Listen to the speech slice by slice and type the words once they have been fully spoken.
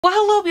Well,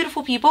 hello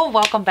beautiful people,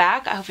 welcome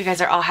back. I hope you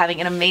guys are all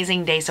having an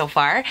amazing day so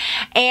far.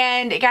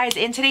 And guys,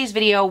 in today's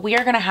video, we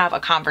are gonna have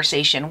a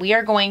conversation. We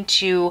are going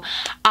to,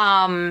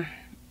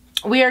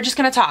 we are just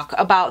gonna talk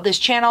about this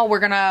channel. We're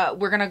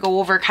gonna go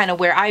over kind of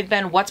where I've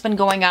been, what's been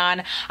going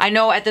on. I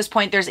know at this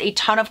point there's a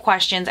ton of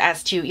questions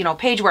as to, you know,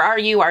 Paige, where are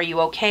you? Are you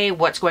okay?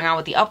 What's going on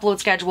with the upload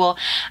schedule?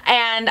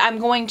 And I'm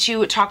going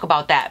to talk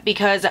about that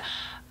because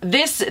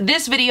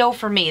this video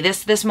for me,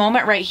 this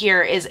moment right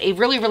here is a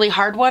really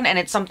hard one, and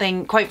it's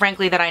something, quite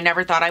frankly, that I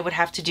never thought I would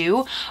have to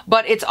do,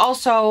 but it's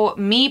also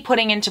me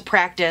putting into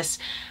practice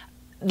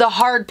the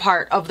hard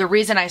part of the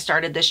reason I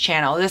started this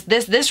channel.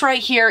 This right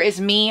here is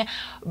me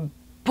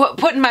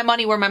putting my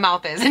money where my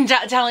mouth is and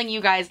telling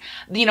you guys,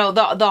 you know,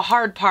 the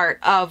hard part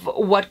of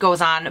what goes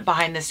on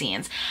behind the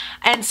scenes.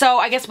 And so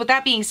I guess with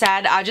that being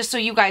said, just so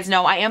you guys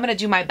know, I am going to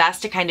do my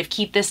best to kind of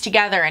keep this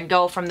together and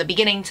go from the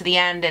beginning to the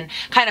end and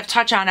kind of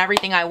touch on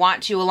everything I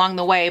want to along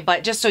the way.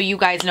 But just so you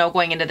guys know,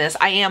 going into this,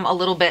 I am a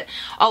little bit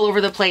all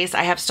over the place.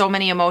 I have so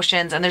many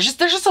emotions, and there's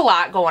just a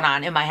lot going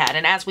on in my head.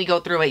 And as we go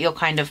through it, you'll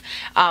kind of,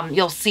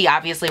 you'll see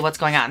obviously what's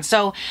going on.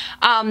 So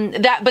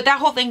that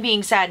whole thing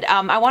being said,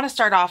 I want to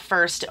start off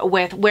first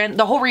with when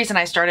the whole reason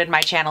I started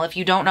my channel. If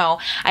you don't know,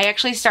 I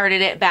actually started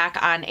it back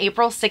on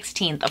April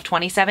 16th of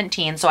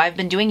 2017. So I've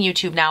been doing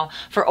YouTube now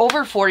for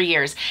over 4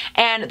 years.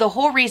 And the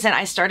whole reason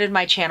I started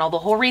my channel, the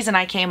whole reason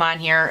I came on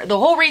here, the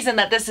whole reason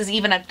that this is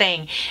even a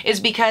thing is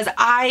because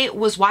I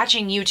was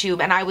watching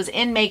YouTube and I was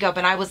in makeup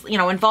and I was, you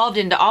know, involved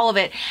into all of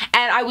it.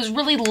 And I was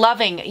really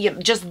loving, you know,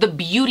 just the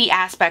beauty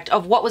aspect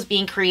of what was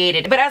being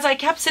created. But as I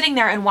kept sitting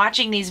there and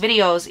watching these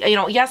videos, you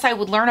know, yes, I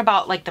would learn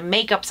about like the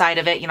makeup side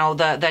of it, you know,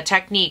 the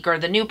technique or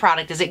the new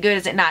product. Is it good?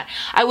 Is it not?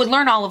 I would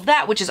learn all of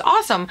that, which is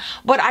awesome,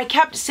 but I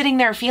kept sitting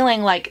there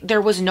feeling like there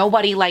was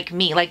nobody like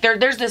me. Like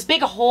there's this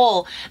big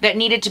hole that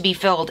needed to be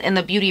filled in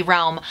the beauty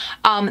realm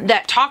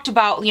that talked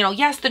about, you know,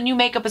 yes, the new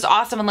makeup is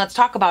awesome and let's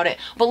talk about it,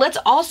 but let's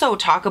also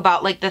talk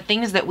about like the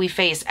things that we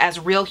face as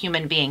real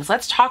human beings.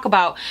 Let's talk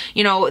about,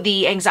 you know,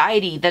 the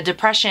anxiety, the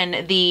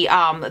depression, the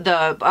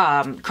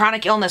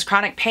chronic illness,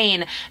 chronic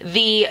pain,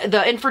 the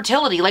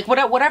infertility, like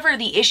whatever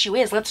the issue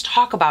is, let's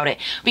talk about it.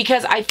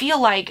 Because I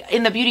feel like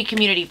in the beauty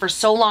community for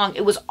so long,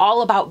 it was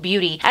all about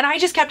beauty. And I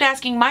just kept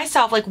asking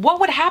myself, like, what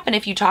would happen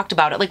if you talked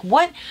about it? Like,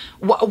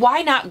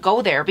 why not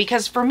go there?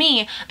 Because for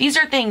me, these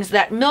are things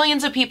that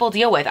millions of people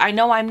deal with. I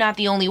know I'm not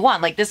the only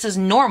one. Like, this is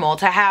normal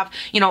to have,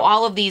 you know,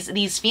 all of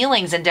these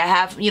feelings and to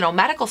have, you know,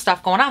 medical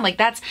stuff going on. Like,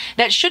 that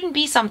shouldn't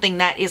be something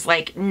that is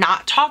like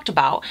not talked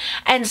about.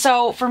 And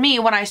so for me,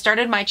 when I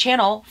started my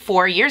channel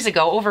 4 years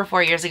ago, over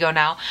 4 years ago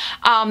now,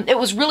 it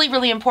was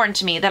really important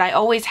to me that I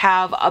always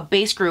have a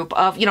base group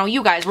of, you know,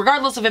 you guys,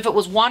 regardless of if it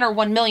was 1 or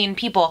 1 million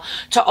people,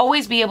 to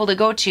always be able to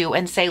go to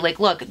and say, like,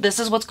 look, this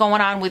is what's going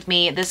on with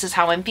me, this is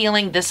how I'm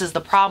feeling, this is the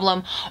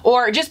problem,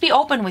 or just be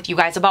open with you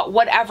guys about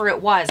whatever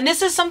it was. And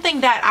this is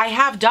something that I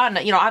have done,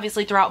 you know,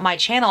 obviously throughout my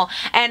channel,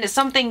 and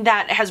something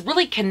that has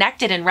really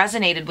connected and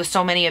resonated with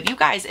so many of you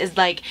guys is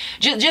like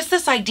just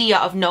this idea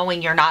of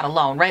knowing you're not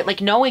alone, right?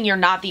 Like knowing you're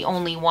not the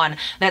only one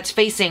that's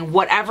facing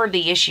whatever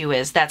the issue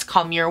is that's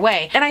come your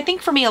way. And I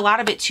think for me, a lot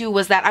of it too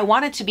was that I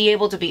wanted to be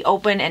able to be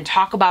open and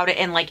talk about it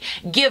and like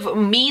give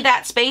me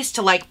that space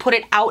to like put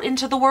it out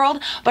into the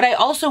world, but I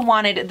also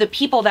wanted the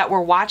people that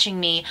were watching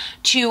me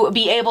to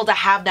be able to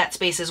have that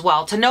space as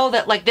well, to know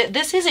that like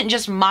this isn't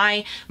just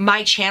my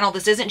channel,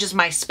 this isn't just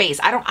my space.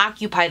 I don't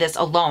occupy this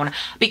alone,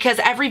 because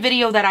every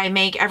video that I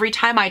make, every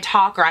time I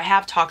talk or I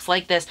have talks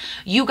like this,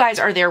 you guys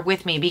are there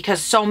with me,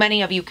 because so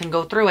many of you can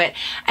go through it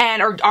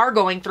and or are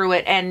going through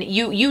it, and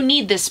you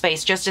need this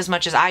space just as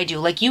much as I do.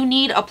 Like you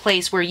need a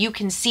place where you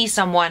can see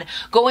someone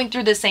going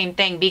through the same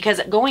thing,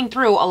 because going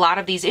through a lot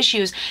of these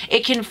issues,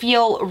 it can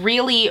feel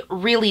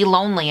really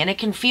lonely, and it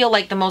can feel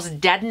like the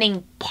most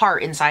deadening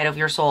part inside of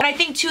your soul. And I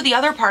think too, the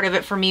other part of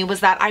it for me was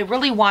that I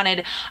really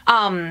wanted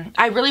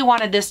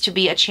this to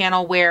be a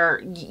channel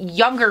where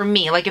younger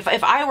me, like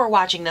if I were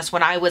watching this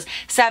when I was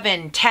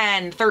 7,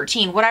 10,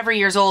 13, whatever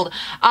years old,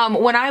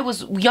 when I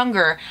was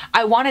younger,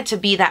 I wanted to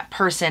be that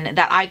person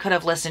that I could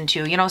have listened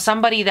to, you know,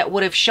 somebody that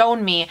would have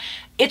shown me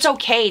it's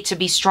okay to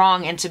be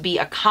strong and to be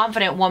a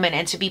confident woman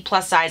and to be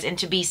plus size and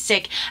to be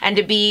sick and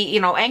to be, you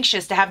know,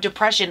 anxious, to have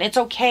depression. It's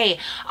okay.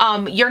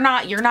 You're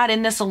not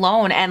in this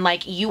alone, and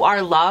like you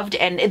are loved,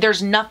 and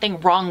there's nothing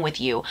wrong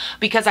with you.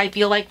 Because I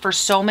feel like for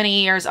so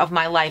many years of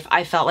my life,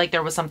 I felt like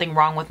there was something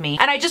wrong with me.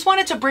 And I just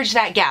wanted to bridge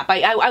that gap.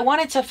 I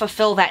wanted to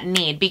fulfill that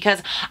need,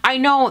 because I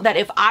know that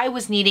if I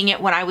was needing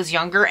it when I was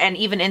younger and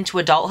even into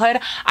adulthood,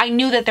 I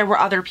knew that there were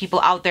other people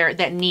out there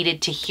that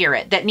needed to hear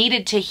it, that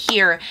needed to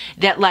hear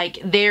that like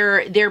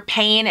their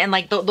pain and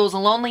like those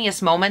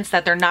loneliest moments,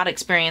 that they're not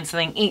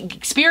experiencing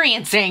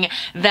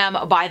them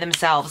by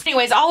themselves.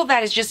 Anyways, all of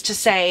that is just to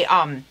say,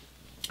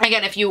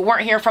 again, if you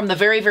weren't here from the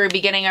very, very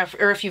beginning,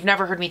 or if you've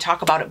never heard me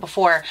talk about it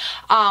before,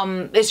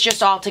 it's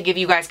just all to give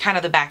you guys kind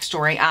of the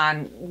backstory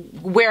on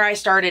where I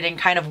started and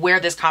kind of where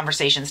this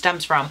conversation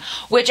stems from,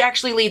 which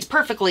actually leads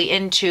perfectly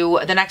into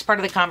the next part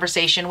of the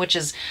conversation, which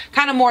is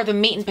kind of more the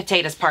meat and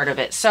potatoes part of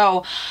it.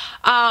 So,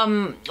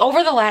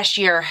 over the last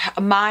year,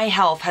 my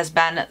health has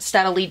been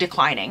steadily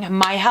declining.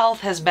 My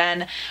health has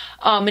been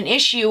an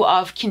issue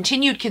of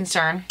continued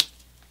concern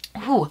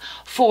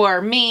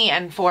for me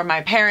and for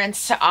my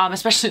parents,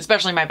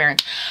 especially my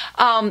parents,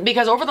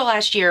 because over the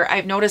last year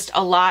I've noticed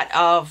a lot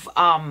of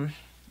my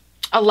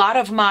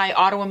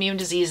autoimmune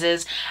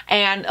diseases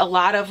and a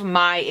lot of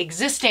my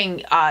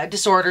existing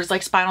disorders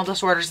like spinal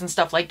disorders and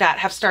stuff like that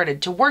have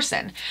started to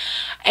worsen.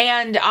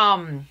 And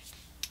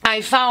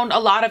I found a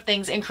lot of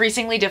things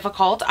increasingly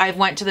difficult. I've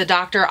went to the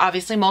doctor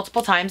obviously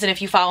multiple times, and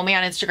if you follow me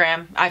on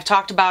Instagram, I've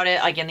talked about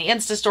it like in the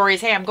Insta stories.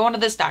 Hey, I'm going to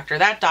this doctor,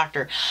 that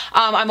doctor.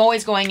 I'm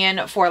always going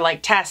in for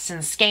like tests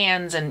and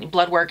scans and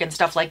blood work and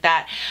stuff like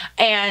that.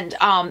 And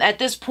at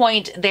this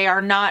point, they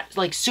are not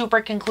like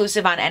super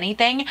conclusive on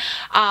anything,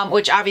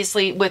 which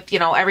obviously with, you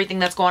know, everything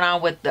that's going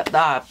on with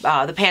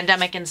the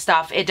pandemic and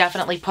stuff, it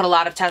definitely put a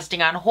lot of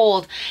testing on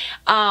hold.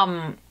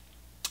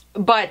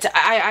 But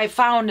I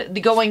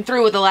found going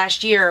through the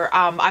last year,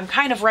 I'm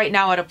kind of right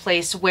now at a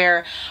place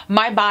where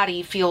my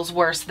body feels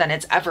worse than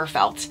it's ever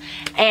felt.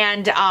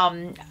 And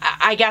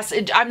I guess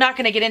I'm not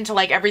going to get into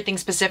like everything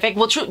specific.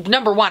 Well,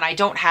 number one, I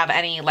don't have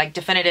any like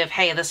definitive,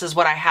 hey, this is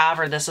what I have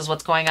or this is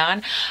what's going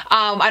on.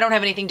 I don't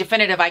have anything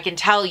definitive I can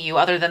tell you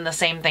other than the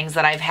same things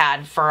that I've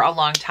had for a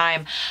long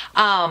time.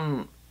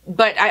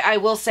 But I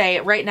will say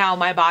right now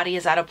my body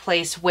is at a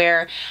place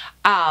where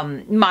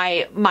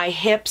my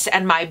hips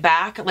and my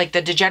back, like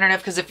the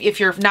degenerative, because if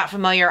you're not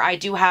familiar, I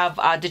do have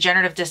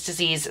degenerative disc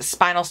disease,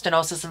 spinal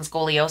stenosis and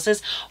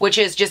scoliosis, which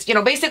is just, you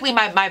know, basically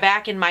my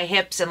back and my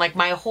hips and like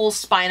my whole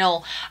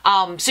spinal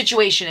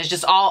situation is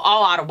just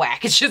all out of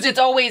whack. It's just, it's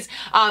always,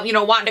 you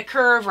know, wanting to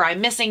curve, or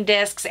I'm missing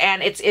discs,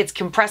 and it's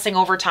compressing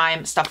over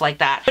time, stuff like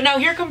that. But now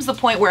here comes the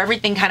point where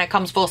everything kind of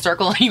comes full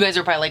circle. You guys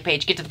are probably like,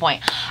 Paige, get to the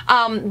point.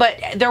 But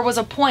there was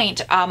a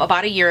point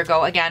about a year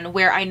ago, again,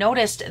 where I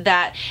noticed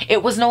that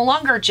it was no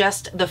longer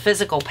just the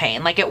physical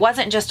pain. Like it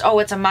wasn't just, oh,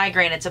 it's a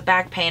migraine, it's a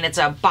back pain, it's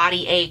a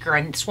body ache or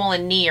a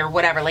swollen knee or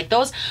whatever. Like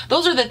those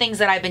are the things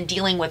that I've been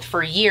dealing with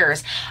for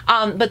years.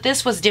 But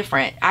this was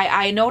different.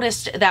 I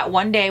noticed that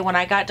one day when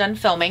I got done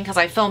filming, because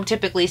I film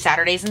typically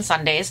Saturdays and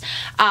Sundays,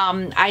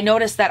 I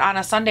noticed that on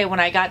a Sunday when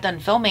I got done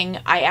filming,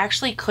 I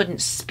actually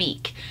couldn't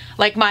speak.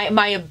 Like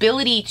my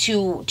ability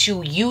to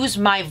use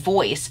my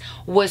voice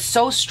was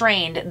so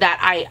strained that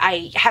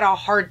I had a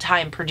hard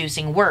time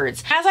producing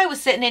words. As I was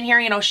sitting in here,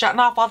 you know, shutting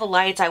off all the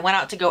lights, I went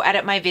out to go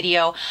edit my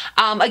video.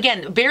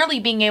 Again, barely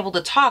being able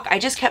to talk, I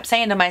just kept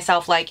saying to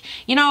myself, like,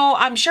 you know,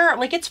 I'm sure,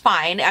 like, it's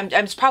fine.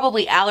 It's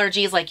probably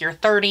allergies, like you're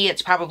 30,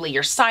 it's probably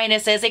your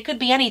sinuses, it could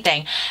be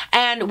anything.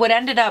 And what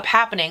ended up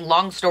happening,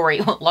 long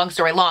story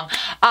long,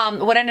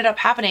 what ended up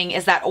happening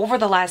is that over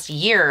the last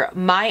year,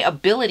 my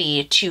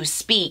ability to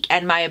speak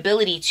and my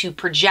ability to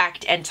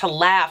project and to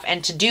laugh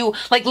and to do,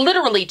 like,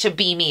 literally to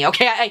be me,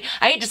 okay?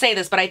 I hate to say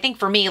this, but I think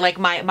for me, like,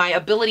 my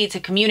ability to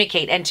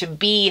communicate and to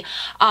be,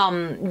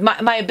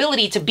 my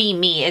ability to be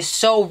me is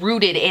so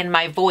rooted in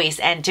my voice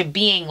and to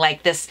being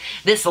like this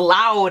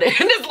loud,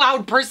 this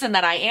loud person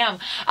that I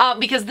am,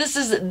 because this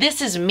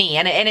is me.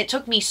 And it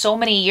took me so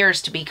many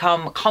years to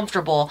become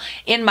comfortable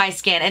in my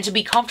skin and to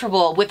be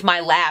comfortable with my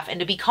laugh and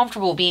to be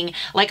comfortable being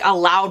like a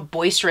loud,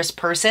 boisterous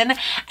person.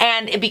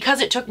 And because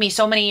it took me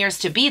so many years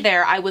to be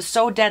there, I was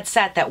so dead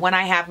set that when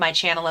I have my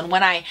channel and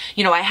when I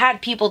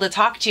had people to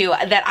talk to,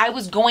 that I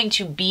was going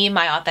to be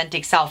my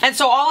authentic self. And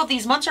so all of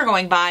these months are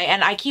going by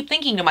and I keep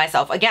thinking to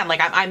myself, again, like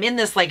I'm in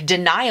this like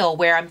denial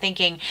where I'm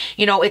thinking,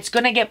 you know, it's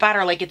gonna get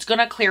better, like it's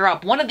gonna clear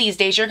up. One of these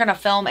days you're gonna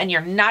film and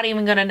you're not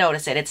even gonna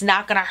notice it. It's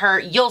not gonna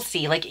hurt. You'll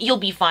see, like you'll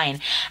be fine.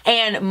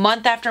 And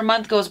month after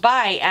month goes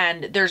by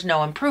and there's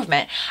no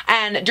improvement.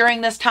 And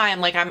during this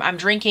time, like I'm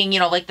drinking, you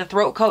know, like the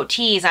throat coat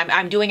teas.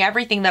 I'm doing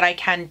everything that I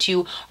can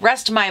to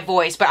rest my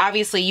voice. But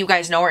obviously you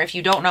guys know, or if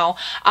you don't know,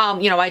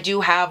 you know, I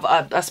do have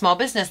a small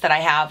business that I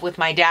have with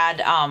my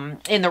dad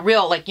in the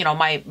real, like, you know,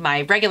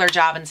 my regular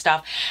job and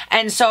stuff.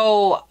 And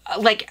so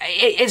like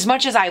as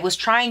much as I was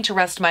trying to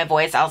rest my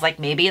voice, I was like,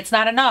 maybe it's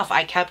not enough.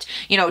 I kept,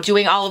 you know,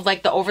 doing all of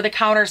like the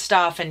over-the-counter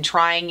stuff and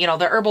trying, you know,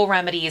 the herbal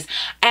remedies.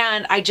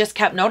 And I just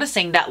kept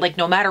noticing that like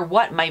no matter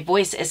what, my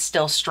voice is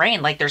still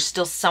strained. Like there's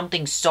still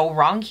something so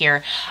wrong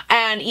here.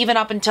 And even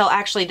up until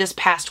actually this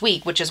past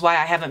week, which is why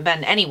I haven't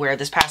been anywhere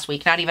this past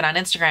week, not even on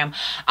Instagram.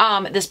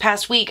 This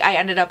past week, I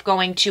ended up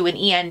going to an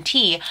ENT,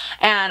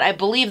 and I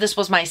believe this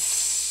was my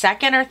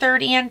second or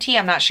third ENT,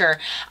 I'm not sure.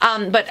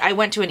 But I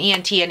went to an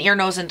ENT, an ear,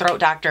 nose, and throat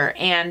doctor,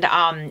 and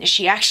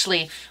she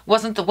actually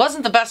wasn't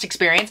the best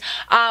experience.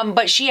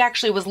 But she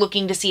actually was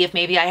looking to see if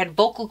maybe I had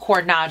vocal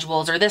cord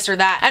nodules or this or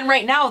that. And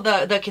right now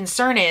the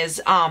concern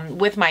is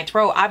with my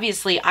throat,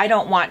 obviously I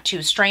don't want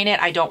to strain it.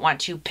 I don't want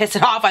to piss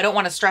it off. I don't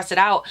want to stress it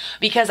out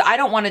because I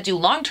don't want to do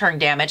long-term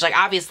damage. Like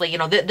obviously, you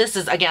know, this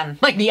is again,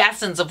 like the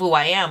essence of who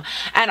I am.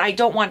 And I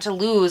don't want to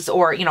lose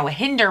or, you know,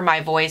 hinder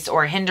my voice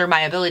or hinder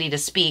my ability to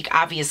speak,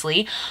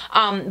 obviously.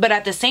 But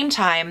at the same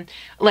time,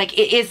 like,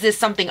 is this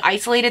something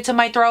isolated to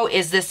my throat?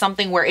 Is this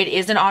something where it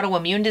is an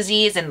autoimmune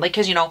disease? And like,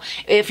 cause you know,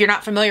 if you're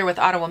not familiar with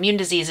autoimmune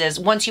diseases,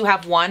 once you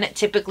have one,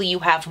 typically you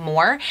have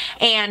more.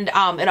 And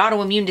an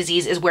autoimmune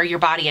disease is where your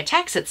body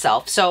attacks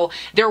itself. So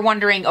they're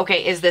wondering,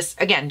 okay, is this,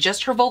 again,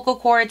 just her vocal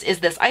cords? Is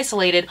this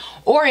isolated?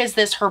 Or is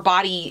this her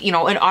body, you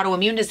know, an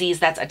autoimmune disease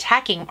that's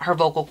attacking her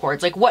vocal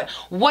cords? Like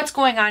what's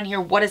going on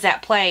here? What is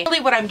at play? Really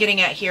what I'm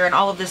getting at here, and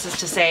all of this is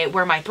to say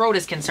where my throat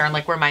is concerned,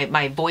 like where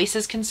my voice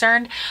is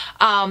concerned,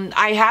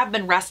 I have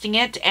been resting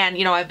it, and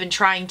you know, I've been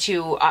trying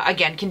to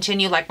again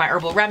continue like my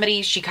herbal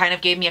remedies. She kind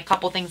of gave me a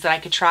couple things that I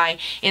could try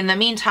in the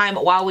meantime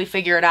while we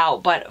figure it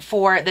out. But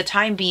for the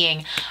time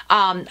being,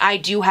 I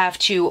do have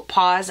to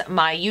pause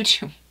my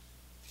YouTube.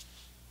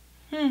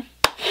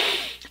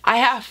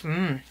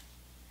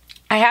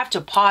 I have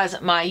to pause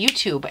my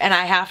YouTube, and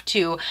I have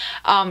to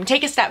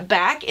take a step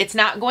back. It's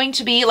not going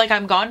to be like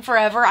I'm gone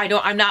forever.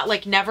 I'm not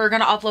like never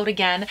gonna upload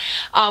again.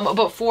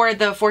 But for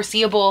the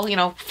foreseeable, you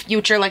know,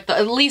 future, like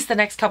at least the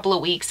next couple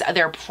of weeks,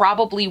 there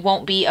probably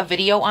won't be a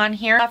video on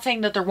here. I'm not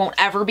saying that there won't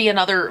ever be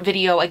another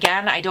video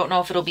again. I don't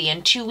know if it'll be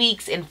in 2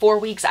 weeks, in 4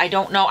 weeks. I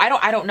don't know.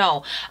 I don't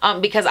know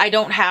because I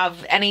don't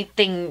have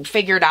anything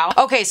figured out.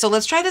 Okay, so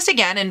let's try this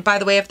again. And by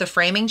the way, if the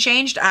framing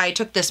changed, I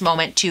took this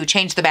moment to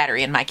change the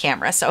battery in my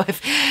camera. So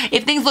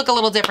if things look a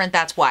little different,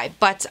 that's why.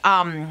 But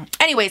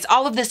anyways,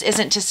 all of this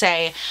isn't to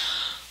say,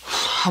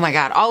 oh my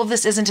God, all of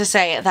this isn't to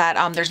say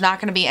that there's not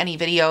going to be any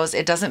videos.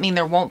 It doesn't mean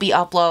there won't be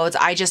uploads.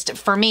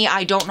 For me,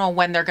 I don't know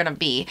when they're going to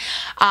be,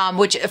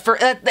 which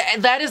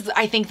that is,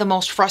 I think, the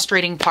most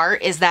frustrating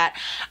part is that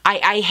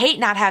I hate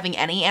not having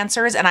any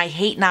answers, and I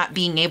hate not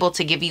being able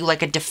to give you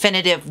like a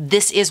definitive,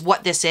 this is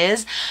what this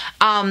is.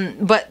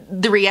 But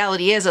the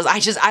reality is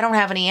I don't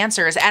have any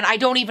answers, and I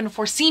don't even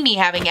foresee me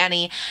having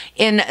any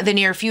in the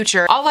near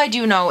future. All I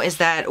do know is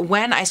that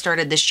when I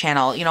started this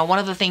channel, you know, one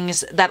of the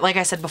things that, like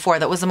I said before,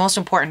 that was the most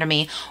important to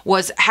me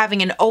was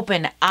having an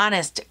open,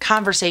 honest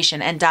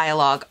conversation and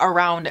dialogue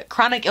around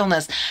chronic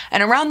illness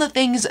and around the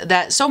things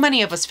that so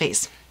many of us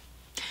face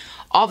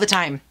all the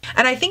time.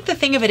 And I think the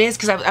thing of it is,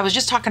 because I was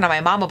just talking to my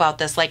mom about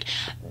this, like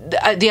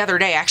the other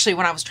day, actually,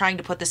 when I was trying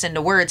to put this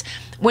into words,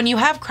 when you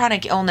have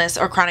chronic illness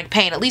or chronic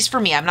pain, at least for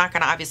me, I'm not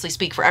going to obviously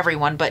speak for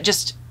everyone, but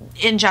just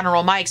in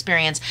general, my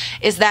experience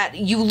is that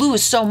you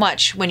lose so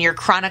much when you're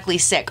chronically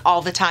sick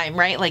all the time,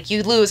 right? Like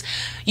you lose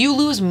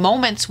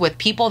moments with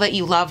people that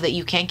you love that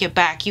you can't get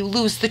back. You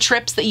lose the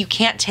trips that you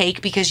can't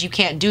take because you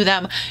can't do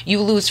them.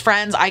 You lose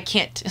friends.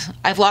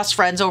 I've lost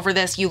friends over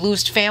this. You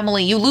lose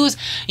family. You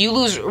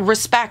lose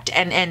respect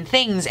and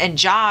things and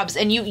jobs,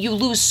 and you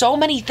lose so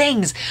many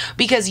things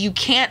because you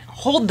can't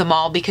hold them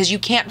all because you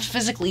can't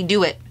physically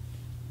do it.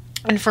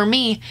 And for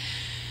me,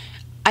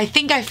 I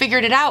think I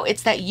figured it out.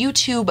 It's that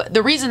YouTube,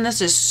 the reason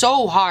this is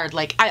so hard,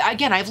 like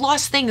I've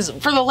lost things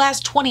for the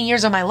last 20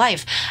 years of my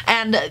life,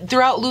 and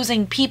throughout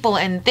losing people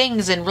and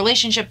things and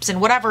relationships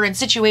and whatever and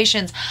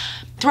situations,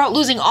 throughout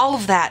losing all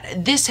of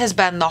that, this has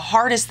been the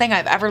hardest thing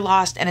I've ever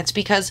lost. And it's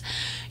because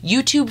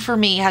YouTube for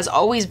me has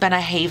always been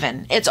a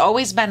haven. It's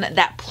always been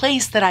that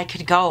place that I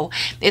could go.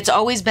 It's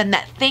always been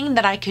that thing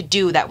that I could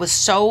do that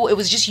was it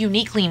was just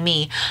uniquely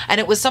me. And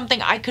it was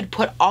something I could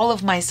put all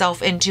of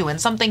myself into,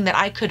 and something that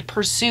I could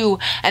pursue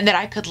and that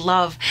I could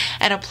love,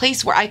 and a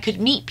place where I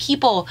could meet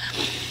people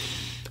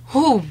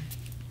who...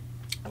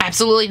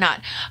 Absolutely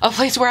not. A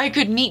place where I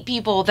could meet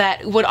people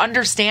that would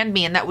understand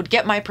me and that would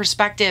get my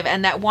perspective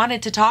and that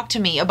wanted to talk to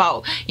me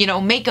about, you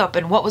know, makeup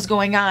and what was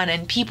going on,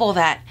 and people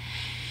that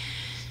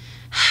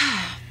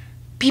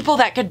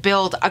could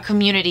build a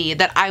community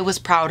that I was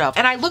proud of.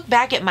 And I look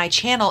back at my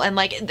channel and,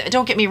 like,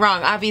 don't get me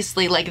wrong,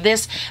 obviously, like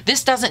this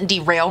doesn't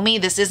derail me.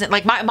 This isn't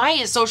like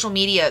my social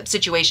media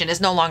situation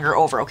is no longer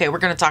over. Okay, we're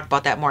going to talk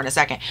about that more in a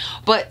second.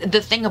 But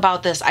the thing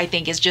about this, I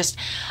think, is just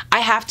I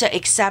have to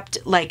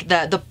accept like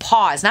the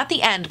pause, not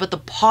the end, but the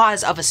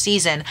pause of a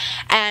season.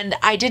 And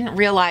I didn't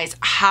realize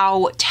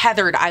how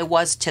tethered I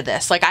was to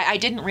this. Like I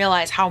didn't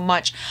realize how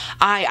much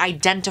I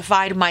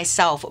identified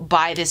myself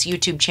by this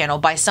YouTube channel,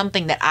 by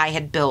something that I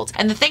had built.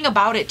 And the thing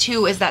about it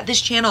too is that this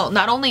channel,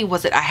 not only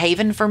was it a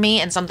haven for me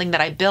and something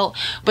that I built,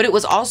 but it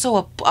was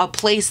also a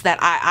place that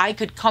I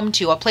could come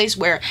to, a place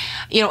where,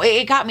 you know,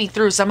 it got me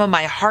through some of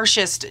my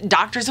harshest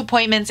doctor's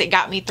appointments. It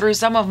got me through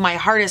some of my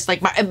hardest,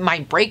 like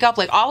my breakup,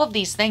 like all of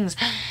these things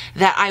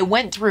that I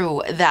went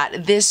through,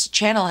 that this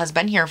channel has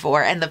been here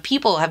for and the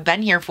people have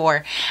been here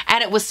for.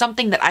 And it was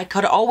something that I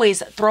could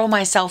always throw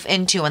myself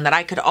into and that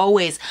I could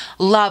always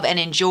love and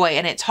enjoy.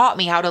 And it taught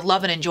me how to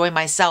love and enjoy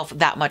myself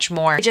that much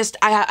more.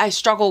 I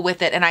struggle with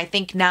with it. And I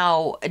think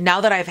now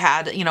that I've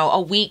had, you know,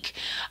 a week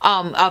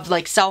of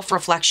like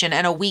self-reflection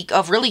and a week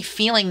of really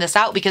feeling this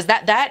out, because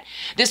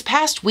this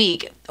past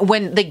week,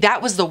 when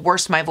that was the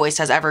worst my voice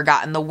has ever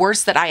gotten, the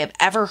worst that I have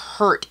ever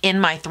hurt in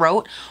my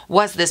throat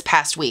was this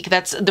past week.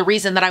 That's the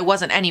reason that I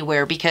wasn't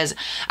anywhere, because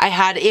I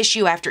had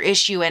issue after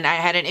issue, and I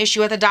had an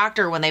issue at the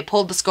doctor when they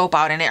pulled the scope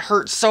out and it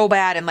hurt so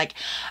bad. And like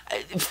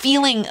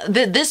feeling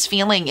this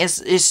feeling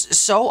is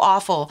so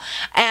awful.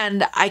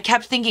 And I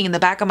kept thinking in the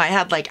back of my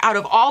head, like, out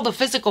of all the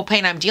physical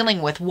pain I'm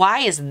dealing with, why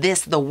is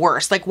this the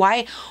worst? Like,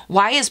 why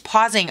is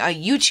pausing a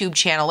YouTube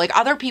channel, like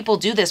other people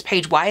do this,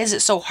 Paige, why is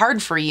it so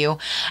hard for you?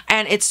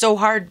 And it's so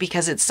hard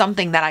because it's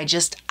something that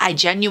I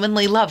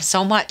genuinely love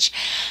so much.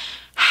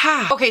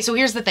 Okay, so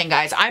here's the thing,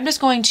 guys. I'm just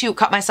going to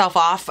cut myself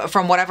off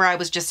from whatever I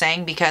was just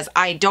saying, because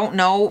I don't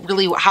know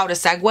really how to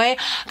segue,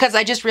 because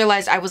I just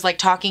realized I was like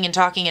talking and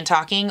talking and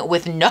talking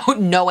with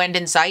no end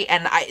in sight,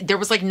 and there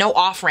was like no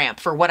off ramp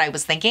for what I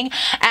was thinking.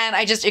 And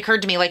it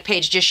occurred to me, like,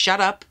 Paige, just shut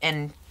up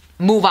and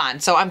move on.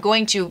 So I'm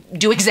going to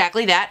do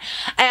exactly that.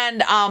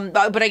 And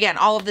but again,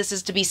 all of this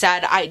is to be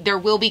said. There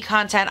will be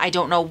content. I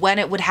don't know when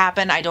it would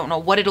happen. I don't know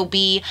what it'll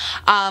be.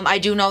 I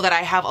do know that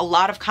I have a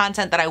lot of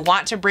content that I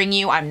want to bring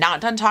you. I'm not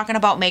done talking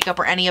about makeup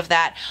or any of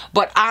that,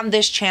 but on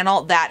this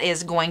channel, that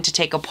is going to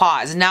take a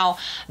pause. Now,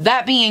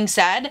 that being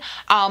said,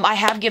 I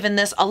have given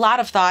this a lot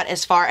of thought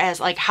as far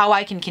as like how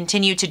I can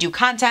continue to do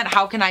content.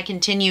 How can I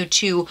continue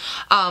to,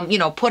 you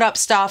know, put up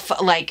stuff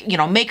like, you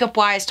know, makeup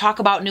wise, talk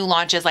about new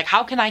launches. Like,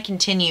 how can I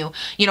continue,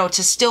 you know,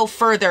 to still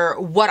further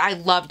what I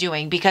love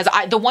doing? Because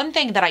the one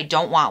thing that I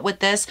don't want with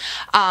this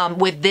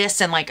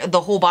and like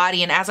the whole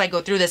body, and as I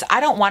go through this, I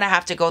don't want to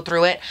have to go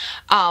through it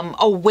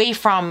away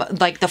from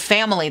like the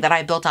family that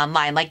I built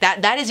online. Like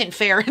that isn't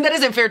fair. That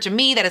isn't fair to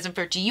me. That isn't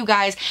fair to you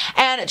guys.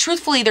 And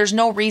truthfully, there's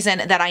no reason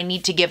that I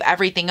need to give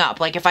everything up.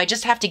 Like, if I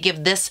just have to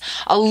give this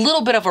a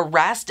little bit of a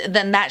rest,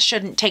 then that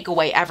shouldn't take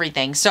away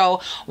everything.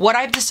 So what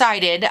I've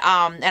decided,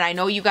 and I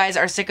know you guys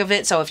are sick of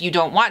it, so if you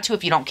don't want to,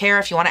 if you don't care,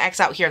 if you want to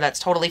X out here, that's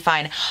totally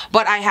fine.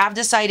 But I have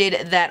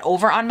decided that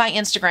over on my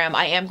Instagram,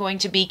 I am going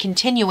to be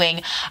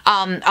continuing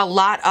a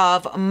lot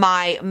of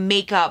my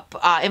makeup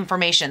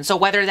information. So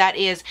whether that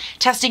is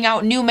testing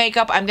out new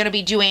makeup, I'm going to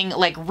be doing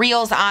like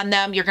reels on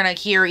them. You're going to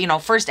hear, you know,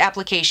 first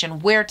application,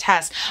 wear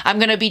test. I'm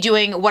going to be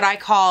doing what I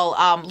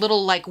call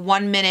little like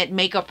 1-minute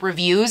makeup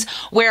reviews,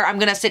 where I'm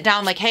going to sit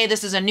down like, hey,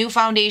 this is a new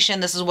foundation.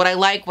 This is what I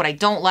like, what I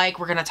don't like.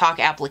 We're going to talk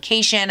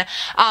application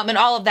and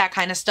all of that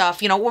kind of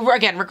stuff. You know,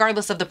 again,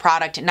 regardless of the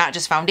product, not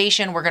just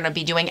foundation, we're going to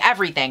be doing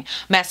everything.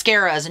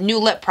 Mascaras, new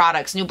lip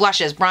products, new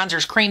blushes,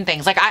 bronzers, cream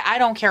things. Like, I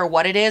don't care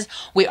what it is.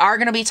 We are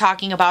going to be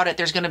talking about it.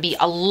 There's going to be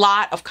a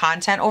lot of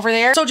content over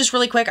there. So just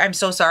really quick, I'm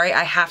so sorry.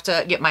 I have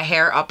to get my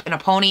hair up in a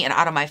pony and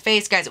out of my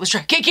face. Guys, it was,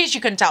 in case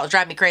you couldn't tell, it was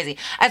driving me crazy.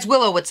 As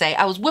Willow would say,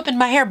 I was whipping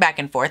my hair back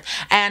and forth,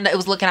 and it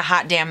was looking a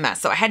hot damn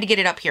mess. So I had to get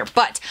it up here.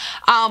 But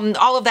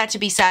all of that to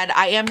be said,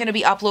 I am going to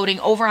be uploading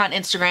over on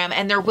Instagram,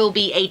 and there will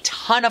be a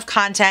ton of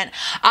content.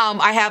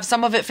 I have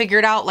some of it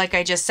figured out. Like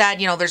I just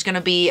said, you know, there's going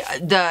to be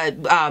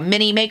the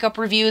mini makeup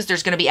reviews.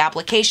 There's going to be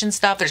application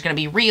stuff. There's going to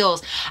be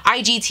reels,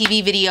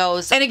 IGTV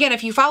videos. And again,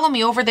 if you follow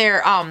me over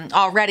there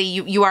already,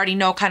 you already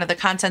know kind of the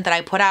content that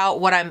I put out,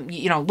 what I'm,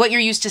 you know, what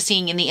you're used to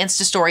seeing in the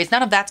Insta stories.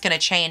 None of that's going to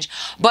change.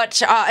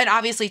 But, and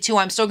obviously too,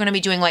 I'm still going to be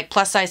doing like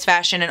plus size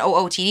fashion and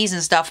OOTDs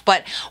and stuff.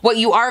 But what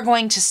you are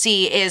going to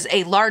see is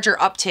a larger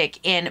uptick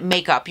in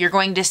makeup. You're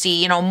going to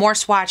see, you know, more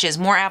swatches,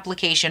 more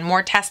application,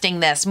 more testing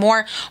this,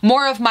 more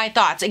of my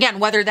thoughts. Again,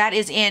 whether that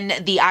is in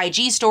the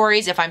IG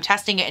stories, if I'm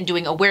testing it and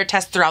doing a wear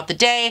test throughout the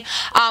day,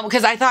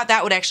 because I thought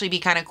that would actually be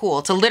kind of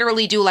cool to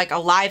literally do like a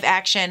live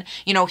action,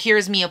 you know,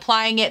 here's me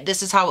applying it,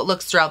 this is how it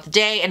looks throughout the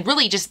day, and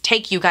really just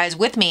take you guys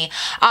with me.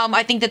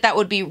 I think that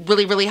would be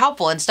really, really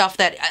helpful, and stuff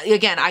that,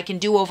 again, I can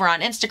do over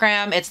on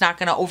Instagram. It's not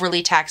going to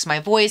overly tax my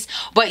voice,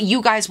 but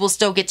you guys will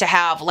still get to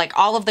have like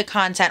all of the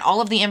content,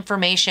 all of the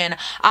information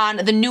on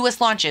the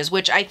newest launches,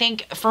 which I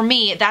think for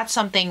me, that's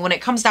something when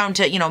it comes down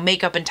to, you know,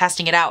 makeup and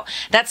testing it out,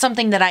 that's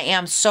something that I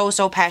am so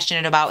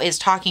passionate about, is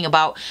talking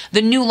about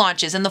the new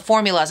launches and the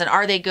formulas, and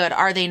are they good,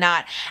 are they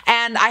not?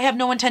 And I have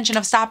no intention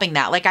of stopping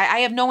that. Like, I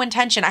have no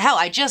intention. Hell,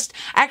 I just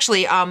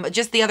actually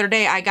just the other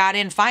day I got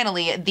in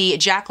finally the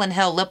Jaclyn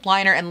Hill lip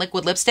liner and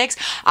liquid lipsticks.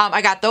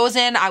 I got those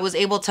in. I was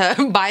able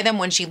to buy them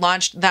when she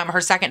launched them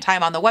her second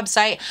time on the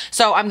website.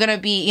 So I'm gonna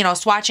be, you know,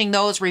 swatching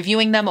those,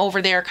 reviewing them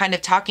over there, kind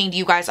of talking to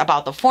you guys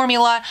about the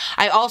formula.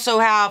 I also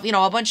have, you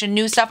know, a bunch of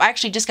new stuff. I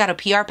actually just got a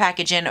PR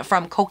package in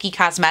from Koki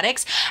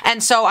Cosmetics,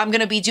 and so I'm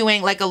gonna be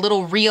doing like a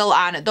little reel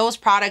on those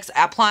products,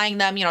 applying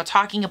them, you know,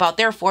 talking about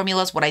their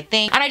formulas, what I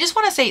think. And I just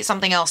want to say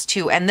something else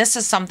too, and this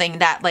is something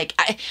that like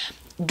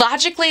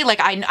logically, like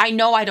I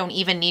know I don't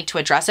even need to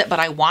address it, but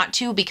I want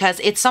to, because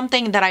it's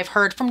something that I've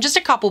heard from just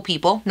a couple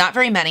people, not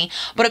very many,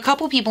 but a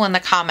couple people in the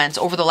comments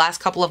over the last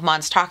couple of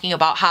months talking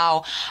about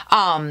how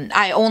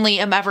I only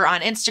am ever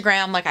on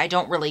Instagram, like I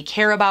don't really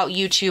care about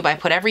YouTube, I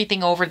put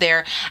everything over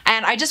there.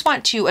 And I just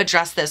want to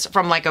address this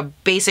from like a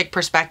basic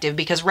perspective,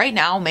 because right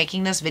now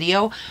making this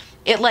video,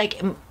 it like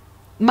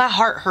my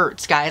heart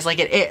hurts, guys. Like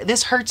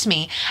this hurts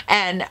me,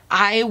 and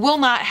I will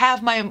not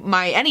have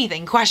my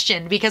anything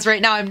questioned, because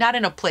right now I'm not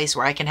in a place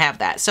where I can have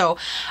that. So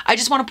I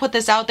just want to put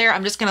this out there.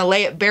 I'm just going to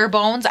lay it bare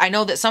bones. I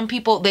know that some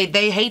people,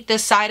 they hate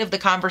this side of the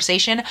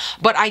conversation,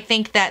 but I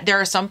think that there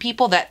are some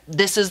people that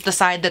this is the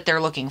side that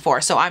they're looking for.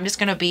 So I'm just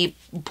going to be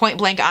point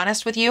blank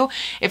honest with you.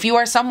 If you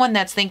are someone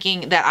that's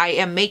thinking that I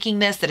am making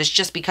this, that it's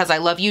just because I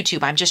love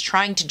YouTube, I'm just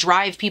trying to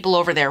drive people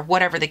over there,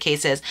 whatever the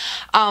case is,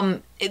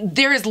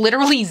 there is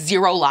literally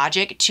zero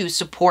logic to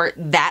support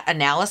that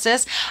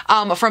analysis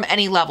from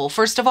any level.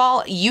 First of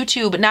all,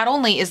 YouTube, not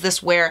only is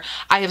this where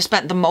I have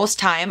spent the most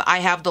time, I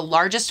have the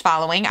largest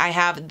following, I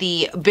have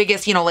the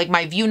biggest, you know, like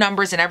my view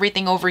numbers and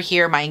everything over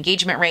here, my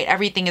engagement rate,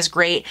 everything is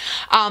great.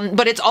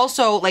 But it's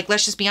also, like,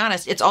 let's just be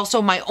honest, it's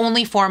also my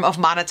only form of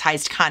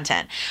monetized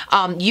content.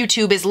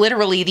 YouTube is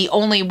literally the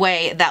only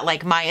way that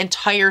like my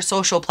entire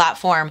social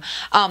platform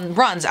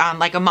runs on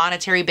like a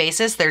monetary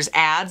basis. There's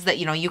ads that,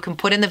 you know, you can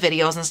put in the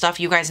videos and stuff.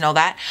 You guys know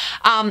that.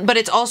 But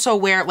it's also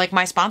where like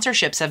my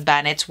sponsorships have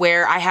been. It's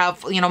where I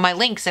have, you know, my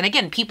links, and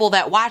again, people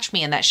that watch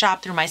me and that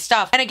shop through my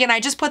stuff. And again, I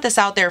just put this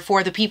out there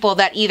for the people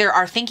that either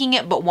are thinking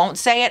it but won't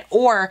say it,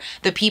 or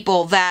the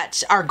people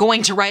that are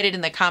going to write it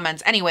in the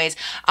comments anyways.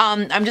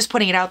 I'm just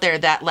putting it out there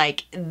that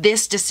like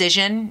this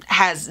decision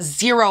has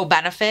zero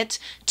benefit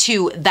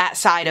to that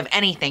side of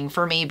anything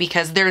for me,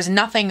 because there's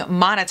nothing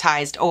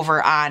monetized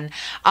over on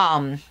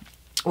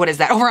what is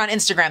that? Over on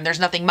Instagram, there's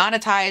nothing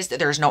monetized.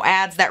 There's no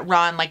ads that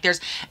run. Like there's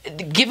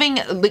giving,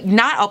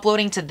 not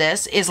uploading to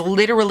this is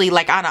literally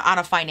like on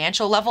a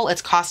financial level,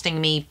 it's costing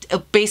me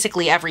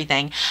basically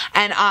everything.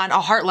 And on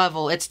a heart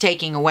level, it's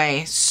taking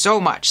away so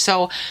much.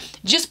 So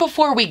just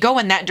before we go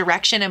in that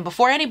direction, and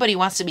before anybody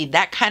wants to be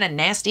that kind of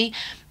nasty,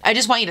 I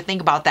just want you to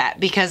think about that,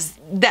 because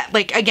that,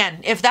 like, again,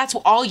 if that's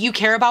all you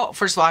care about,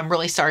 first of all, I'm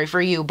really sorry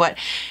for you, but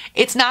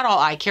it's not all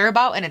I care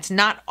about, and it's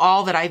not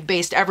all that I've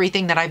based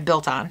everything that I've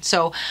built on.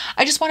 So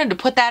I just wanted to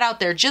put that out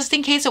there just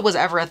in case it was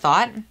ever a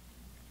thought,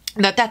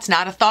 that that's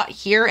not a thought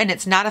here, and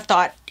it's not a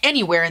thought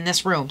anywhere in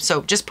this room.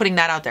 So just putting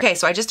that out there. Okay,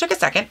 so I just took a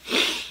second.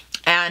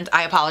 And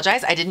I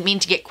apologize. I didn't mean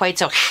to get quite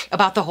so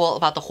about the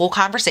whole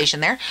conversation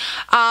there.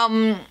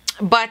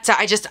 But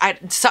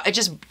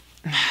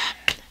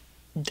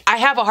I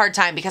have a hard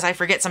time, because I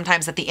forget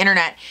sometimes that the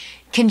internet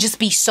can just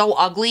be so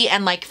ugly.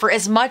 And like, for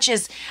as much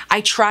as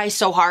I try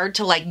so hard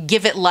to like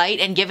give it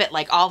light and give it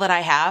like all that I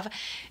have,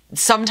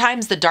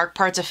 sometimes the dark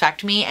parts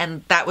affect me.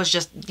 And that was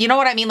just, you know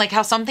what I mean? Like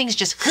how some things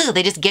just,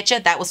 they just get you.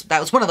 That was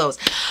one of those.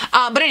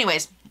 But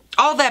anyways,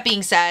 all that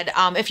being said,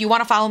 if you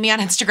want to follow me on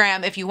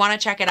Instagram, if you want to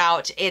check it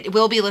out, it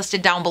will be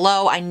listed down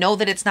below. I know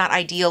that it's not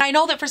ideal. I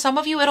know that for some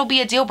of you, it'll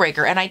be a deal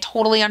breaker, and I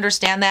totally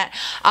understand that.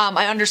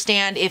 I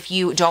understand if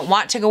you don't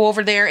want to go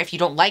over there, if you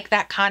don't like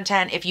that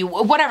content, if you,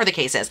 whatever the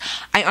case is,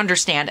 I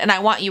understand. And I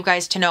want you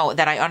guys to know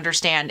that I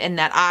understand, and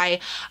that I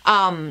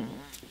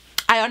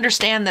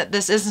understand that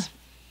this is,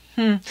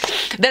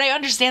 that I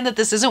understand that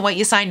this isn't what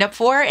you signed up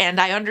for. And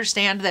I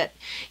understand that,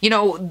 you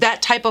know,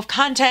 that type of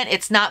content,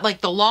 it's not like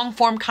the long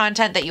form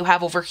content that you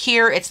have over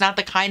here. It's not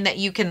the kind that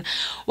you can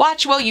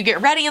watch while you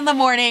get ready in the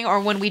morning or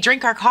when we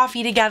drink our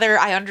coffee together.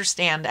 I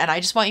understand. And I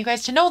just want you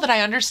guys to know that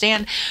I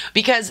understand,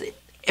 because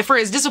for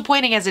as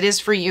disappointing as it is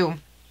for you,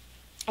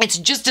 it's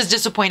just as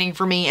disappointing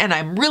for me. And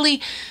I'm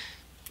really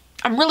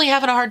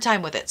having a hard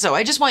time with it. So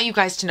I just want you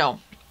guys to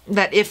know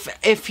that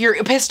if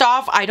you're pissed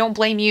off, I don't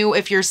blame you.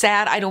 If you're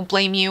sad, I don't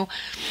blame you.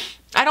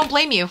 I don't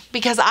blame you,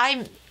 because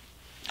I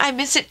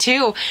miss it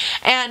too.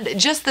 And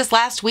just this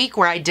last week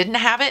where I didn't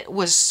have it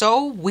was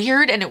so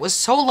weird, and it was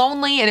so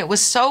lonely, and it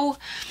was so,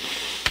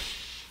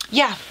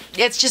 yeah,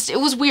 it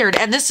was weird.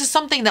 And this is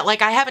something that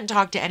like I haven't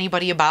talked to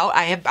anybody about.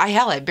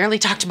 I barely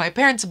talked to my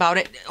parents about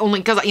it, only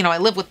because, you know, I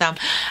live with them,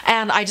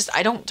 and I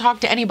don't talk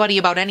to anybody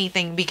about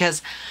anything,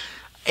 because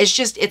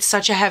it's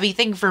such a heavy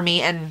thing for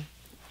me. And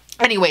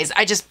anyways,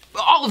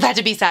 all of that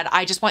to be said,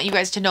 I just want you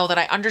guys to know that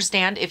I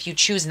understand if you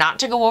choose not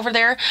to go over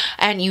there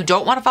and you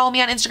don't want to follow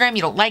me on Instagram,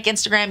 you don't like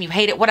Instagram, you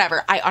hate it,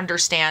 whatever, I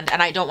understand.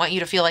 And I don't want you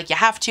to feel like you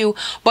have to,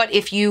 but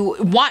if you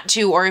want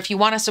to, or if you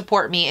want to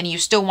support me and you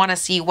still want to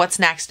see what's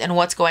next and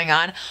what's going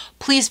on,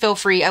 please feel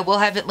free. I will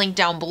have it linked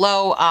down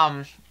below.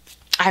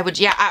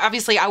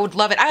 Obviously I would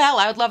love it. Hell,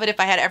 I would love it if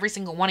I had every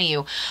single one of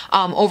you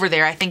over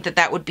there. I think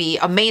that would be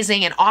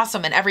amazing and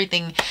awesome and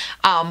everything.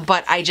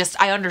 But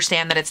I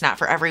understand that it's not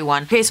for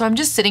everyone. Okay, so I'm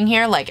just sitting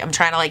here, like, I'm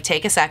trying to like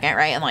take a second,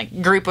 right? And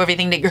like group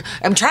everything.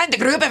 I'm trying to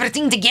group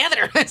everything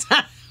together.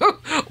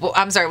 Well,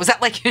 I'm sorry, was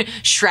that like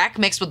Shrek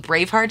mixed with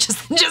Braveheart?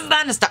 Just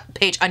not a stop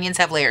page. Onions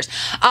have layers.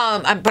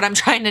 But I'm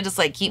trying to just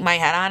like keep my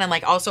head on and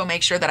like also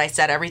make sure that I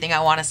said everything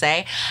I want to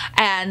say.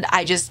 And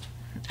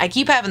I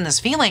keep having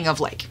this feeling of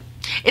like,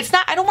 it's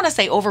not, I don't want to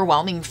say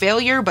overwhelming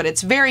failure, but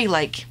it's very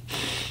like,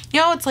 you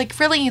know, it's like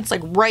really, it's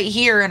like right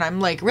here. And I'm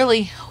like,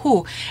 really,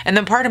 whoo. And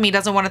then part of me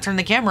doesn't want to turn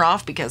the camera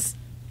off because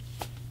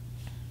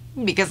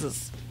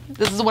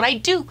this is what I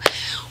do.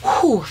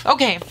 Whew.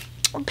 Okay.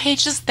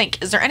 Paige, just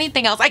think, is there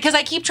anything else? Because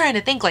I keep trying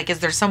to think, like,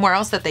 is there somewhere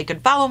else that they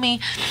could follow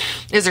me?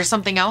 Is there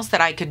something else that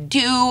I could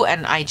do?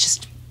 And I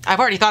just, I've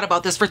already thought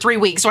about this for 3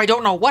 weeks, so I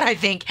don't know what I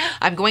think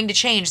I'm going to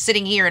change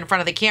sitting here in front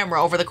of the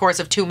camera over the course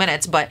of 2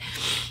 minutes, but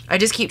I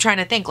just keep trying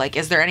to think, like,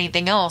 is there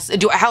anything else?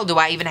 Hell, do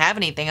I even have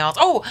anything else?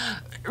 Oh,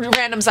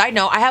 random side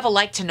note, I have a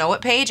Like to Know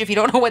It page. If you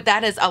don't know what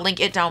that is, I'll link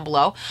it down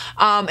below.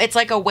 It's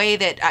like a way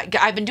that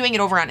I've been doing it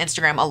over on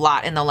Instagram a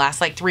lot in the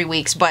last like 3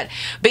 weeks, but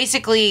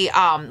basically,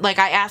 like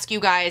I ask you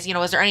guys, you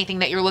know, is there anything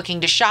that you're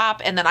looking to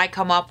shop? And then I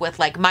come up with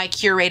like my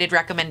curated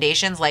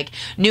recommendations, like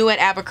new at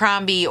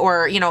Abercrombie,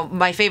 or, you know,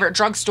 my favorite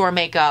drugstore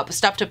makeup,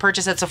 stuff to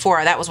purchase at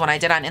Sephora. That was one I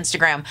did on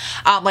Instagram.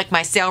 Like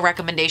my sale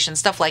recommendations,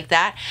 stuff like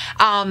that.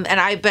 And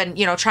I've been,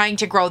 you know, trying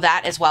to grow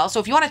that as well. So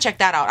if you want to check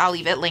that out, I'll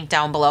leave it linked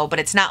down below, but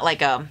it's not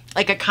like a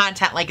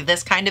content like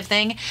this kind of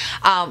thing.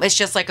 It's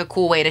just like a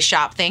cool way to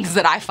shop things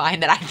that I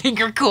find that I think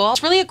are cool.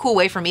 It's really a cool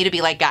way for me to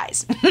be like,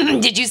 guys,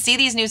 did you see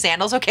these new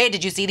sandals? Okay,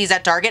 did you see these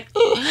at Target?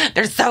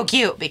 They're so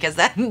cute, because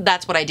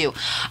that's what I do.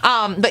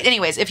 But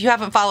anyways, if you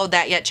haven't followed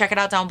that yet, check it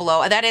out down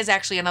below. That is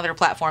actually another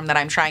platform that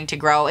I'm trying to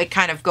grow. It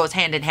kind of goes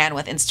hand in hand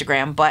with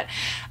Instagram, but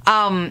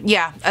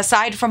yeah,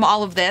 aside from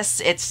all of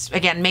this, it's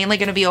again mainly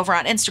going to be over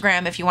on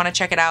Instagram. If you want to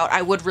check it out,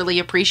 I would really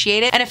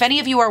appreciate it. And if any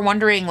of you are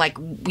wondering, like,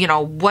 you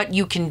know, what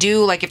you can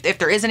do, like if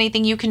there is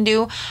anything you can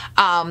do,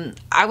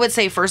 I would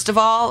say first of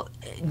all,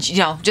 you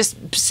know,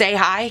 just say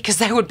hi, because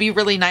that would be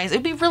really nice.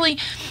 It'd be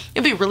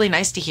really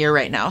nice to hear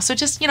right now. So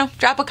just, you know,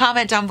 drop a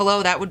comment down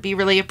below. That would be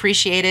really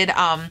appreciated.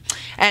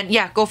 And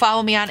yeah, go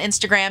follow me on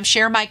Instagram,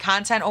 share my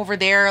content over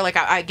there. Like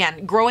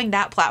again, growing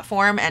that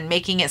platform and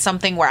making it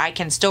something where I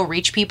can still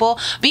reach people,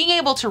 being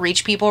able to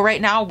reach people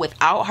right now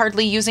without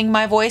hardly using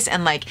my voice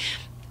and like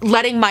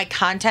letting my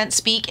content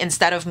speak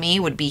instead of me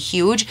would be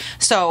huge.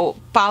 So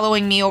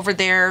following me over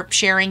there,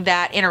 sharing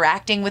that,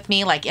 interacting with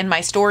me like in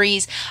my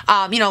stories,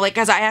 you know, like,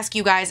 cause I ask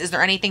you guys, is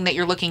there anything that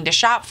you're looking to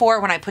shop for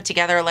when I put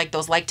together like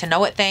those Like to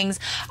Know It things,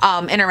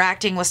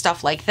 interacting with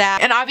stuff like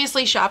that. And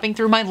obviously shopping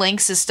through my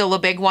links is still a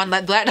big one.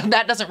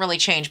 That doesn't really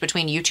change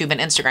between YouTube and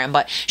Instagram,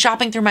 but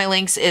shopping through my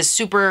links is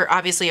super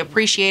obviously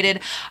appreciated.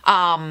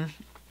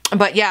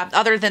 But yeah,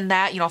 other than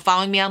that, you know,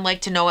 following me on Like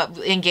to Know It,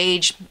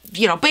 engage,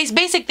 you know,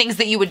 basic things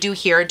that you would do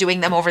here, doing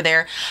them over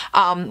there,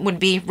 would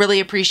be really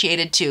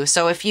appreciated too.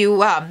 So if you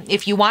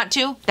want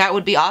to, that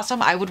would be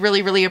awesome. I would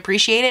really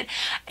appreciate it.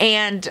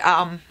 And,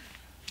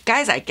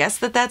 guys, I guess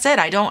that's it.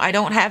 I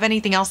don't have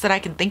anything else that I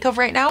can think of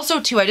right now. Also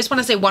too, I just want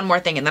to say one more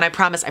thing, and then I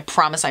promise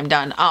I'm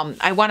done.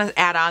 I want to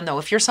add on though,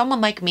 if you're someone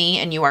like me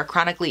and you are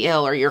chronically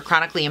ill, or you're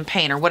chronically in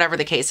pain, or whatever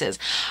the case is,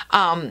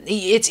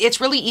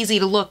 it's really easy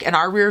to look in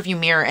our rearview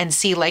mirror and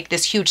see like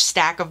this huge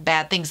stack of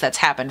bad things that's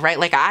happened, right?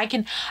 Like I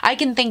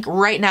can think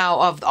right now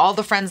of all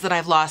the friends that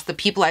I've lost, the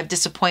people I've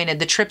disappointed,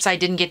 the trips I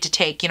didn't get to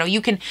take. You know, you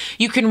can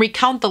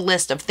recount the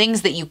list of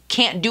things that you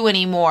can't do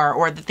anymore,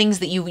 or the things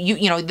that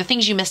you know, the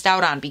things you missed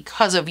out on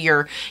because of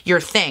your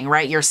thing,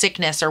 right? Your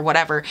sickness or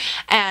whatever.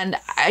 And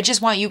I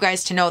just want you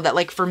guys to know that,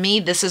 like, for me,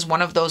 this is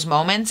one of those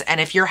moments.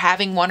 And if you're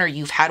having one or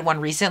you've had one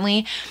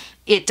recently,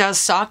 it does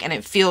suck and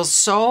it feels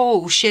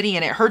so shitty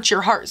and it hurts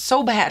your heart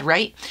so bad,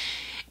 right?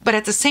 But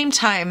at the same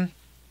time,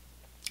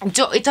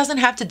 it doesn't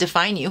have to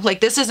define you. Like,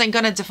 this isn't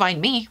going to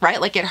define me,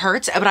 right? Like, it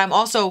hurts, but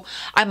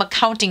I'm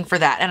accounting for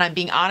that, and I'm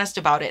being honest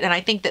about it. And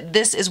I think that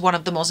this is one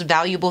of the most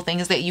valuable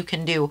things that you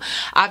can do.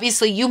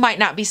 Obviously, you might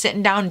not be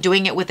sitting down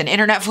doing it with an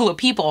internet full of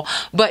people,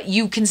 but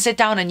you can sit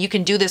down and you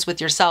can do this with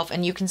yourself,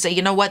 and you can say,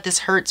 you know what, this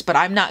hurts, but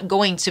I'm not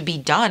going to be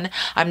done.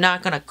 I'm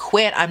not going to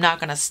quit. I'm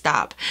not going to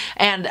stop.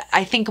 And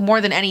I think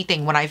more than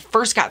anything, when I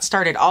first got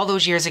started all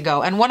those years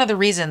ago, and one of the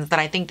reasons that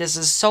I think this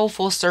is so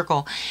full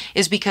circle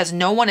is because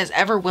no one is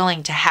ever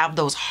willing to have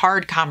those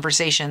hard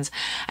conversations,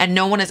 and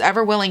no one is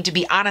ever willing to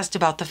be honest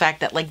about the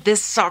fact that, like,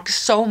 this sucks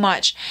so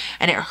much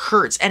and it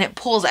hurts and it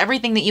pulls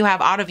everything that you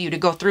have out of you to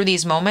go through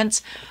these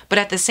moments. But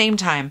at the same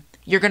time,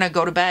 you're going to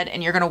go to bed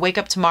and you're going to wake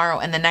up tomorrow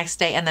and the next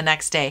day and the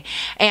next day,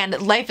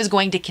 and life is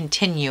going to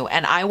continue.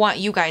 And I want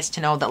you guys to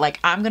know that, like,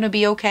 I'm going to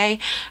be okay,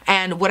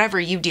 and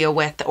whatever you deal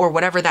with or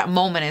whatever that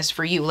moment is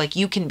for you, like,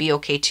 you can be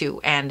okay too,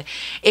 and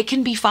it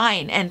can be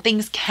fine and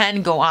things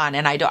can go on.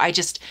 And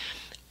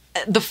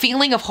the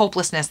feeling of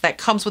hopelessness that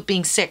comes with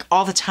being sick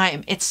all the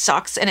time, it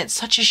sucks, and it's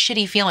such a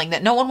shitty feeling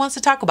that no one wants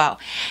to talk about.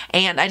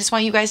 And I just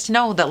want you guys to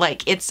know that,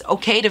 like, it's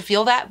okay to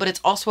feel that, but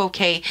it's also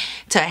okay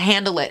to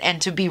handle it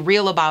and to be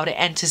real about it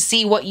and to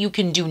see what you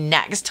can do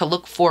next to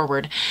look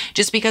forward.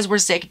 Just because we're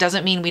sick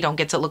doesn't mean we don't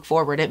get to look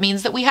forward. It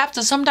means that we have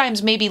to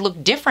sometimes maybe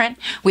look different.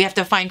 We have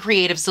to find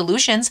creative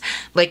solutions,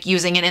 like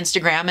using an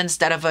Instagram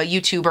instead of a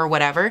YouTube or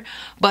whatever,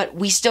 but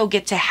we still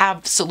get to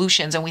have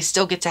solutions, and we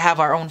still get to have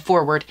our own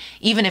forward,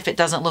 even if it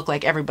doesn't look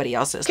like everybody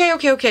else's.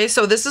 Okay.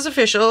 So this is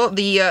official.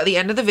 The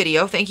end of the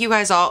video. Thank you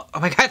guys all.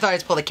 Oh my God, I thought I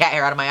just pulled a cat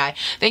hair out of my eye.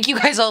 Thank you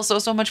guys all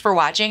so much for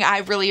watching. I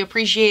really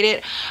appreciate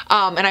it.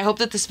 And I hope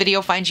that this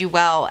video finds you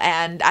well.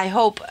 And I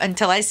hope,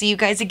 until I see you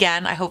guys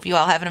again, I hope you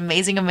all have an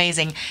amazing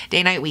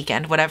day, night,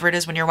 weekend, whatever it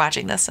is when you're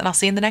watching this. And I'll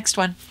see you in the next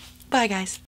one. Bye, guys.